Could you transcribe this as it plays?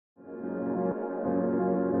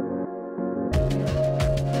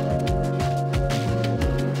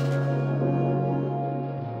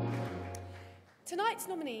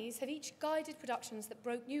nominees have each guided productions that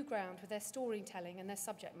broke new ground with their storytelling and their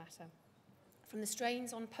subject matter. From the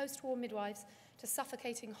strains on post-war midwives to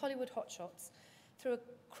suffocating Hollywood hotshots, through a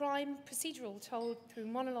crime procedural told through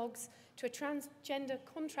monologues to a transgender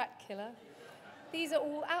contract killer, these are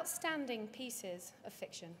all outstanding pieces of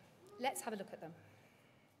fiction. Let's have a look at them.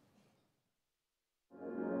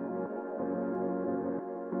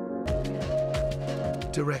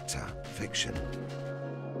 Director, fiction.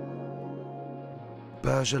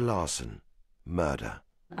 Berger Larson, murder.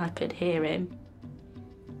 I could hear him,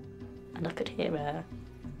 and I could hear her,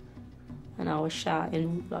 and I was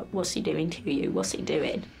shouting, like, what's he doing to you? What's he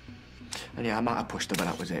doing? And yeah, I might have pushed her, but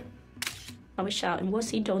that was it. I was shouting, what's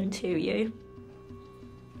he done to you?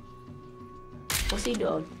 What's he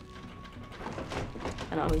done?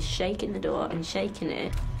 And I was shaking the door and shaking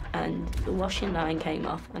it, and the washing line came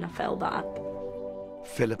off, and I fell back.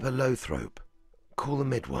 Philippa Lowthorpe, Call the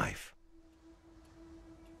Midwife.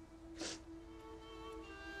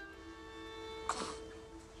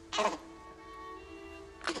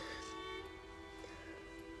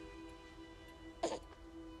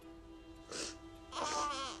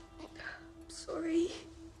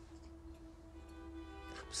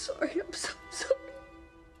 I'm so sorry.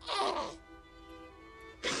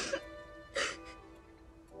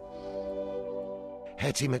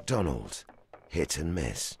 Hetty MacDonald, hit and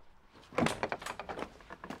miss.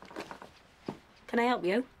 Can I help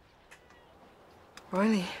you?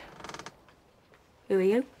 Riley. Who are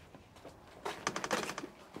you?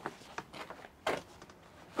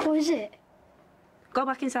 What is it? Go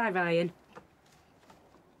back inside, Ryan.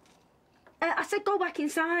 I said go back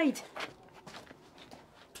inside.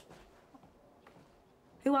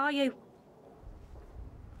 Who are you?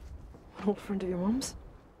 An old friend of your mum's.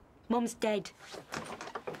 Mum's dead.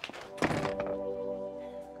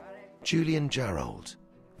 Julian Gerald,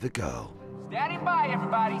 the girl. Standing by,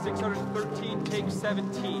 everybody. 613, take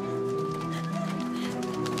 17.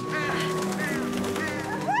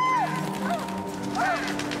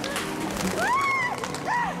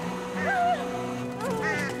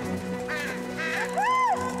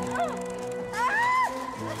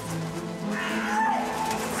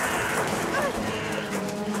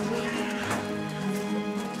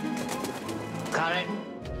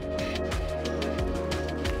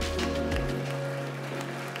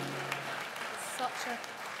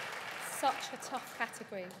 Such a tough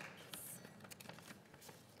category.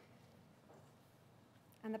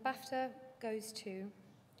 And the BAFTA goes to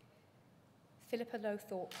Philippa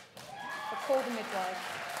Lowthorpe for Call the Midwife.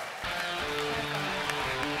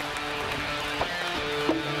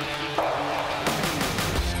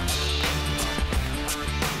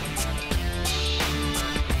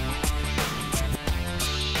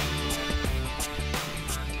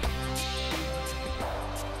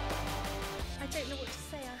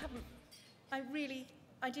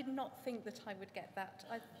 I did not think that I would get that.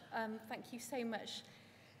 Thank you so much.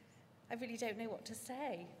 I really don't know what to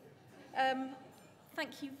say.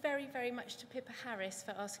 Thank you very, very much to Pippa Harris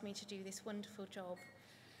for asking me to do this wonderful job,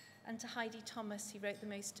 and to Heidi Thomas, who wrote the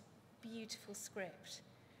most beautiful script,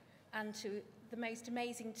 and to the most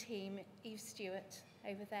amazing team, Eve Stewart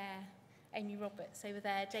over there, Amy Roberts over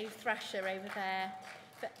there, Dave Thrasher over there,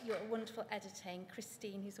 for your wonderful editing,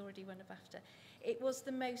 Christine, who's already won a BAFTA. It was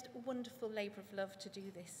the most wonderful labour of love to do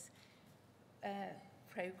this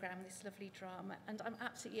programme, this lovely drama, and I'm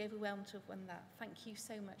absolutely overwhelmed to have won that. Thank you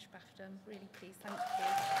so much, BAFTA. I'm really pleased. Thank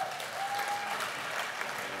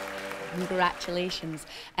you. Congratulations.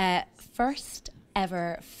 First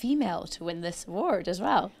ever female to win this award as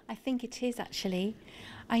well. I think it is, actually.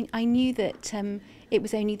 I knew that it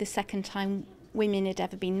was only the second time women had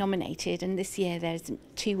ever been nominated, and this year there's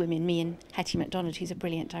 2 women, me and Hetty MacDonald, who's a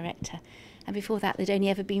brilliant director. And before that, there'd only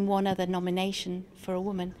ever been 1 other nomination for a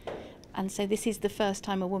woman. And so this is the first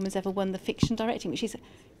time a woman's ever won the fiction directing, which is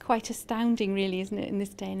quite astounding, really, isn't it, in this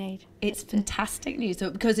day and age? It's fantastic news, so,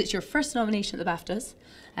 because it's your first nomination at the BAFTAs,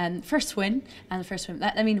 first win, and the first win.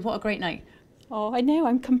 I mean, what a great night. Oh, I know,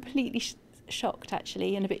 I'm completely shocked,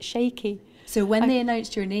 actually, and a bit shaky. So when they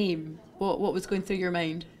announced your name, what was going through your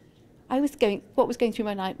mind? What was going through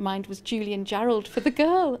my mind was Julian Gerald for The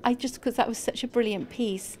Girl. Because that was such a brilliant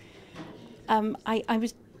piece. I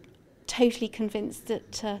was totally convinced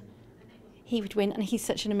that he would win, and he's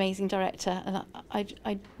such an amazing director, and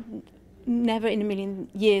I never in a million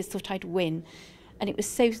years thought I'd win, and it was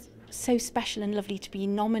so special and lovely to be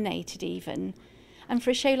nominated even, and for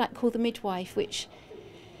a show like Call the Midwife, which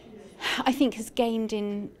I think has gained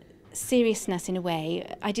in seriousness in a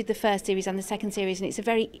way. I did the first series and the second series, and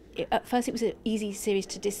at first it was an easy series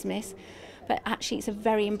to dismiss, but actually it's a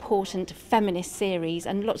very important feminist series,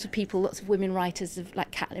 and lots of people, lots of women writers,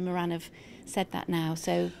 like Caitlin Moran, have said that now.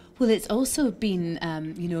 So, well, it's also been,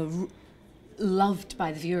 loved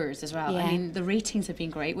by the viewers as well. Yeah. I mean, the ratings have been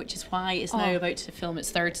great, which is why it's now about to film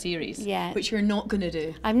its 3rd series, Yeah. which you're not going to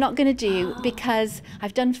do. I'm not going to do because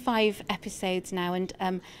I've done 5 episodes now,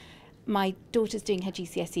 and my daughter's doing her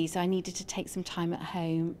GCSE, so I needed to take some time at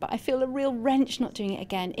home. But I feel a real wrench not doing it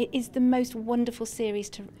again. It is the most wonderful series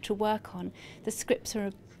to work on. The scripts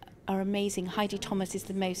are amazing. Heidi Thomas is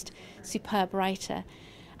the most superb writer.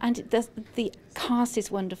 And the cast is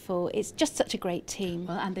wonderful. It's just such a great team.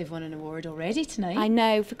 Well, and they've won an award already tonight. I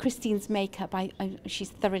know, for Christine's makeup, she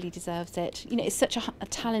thoroughly deserves it. You know, it's such a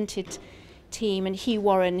talented team, and Hugh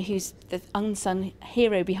Warren, who's the unsung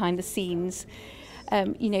hero behind the scenes,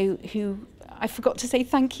 who I forgot to say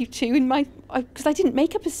thank you to because I didn't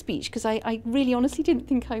make up a speech because I really honestly didn't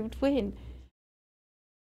think I would win.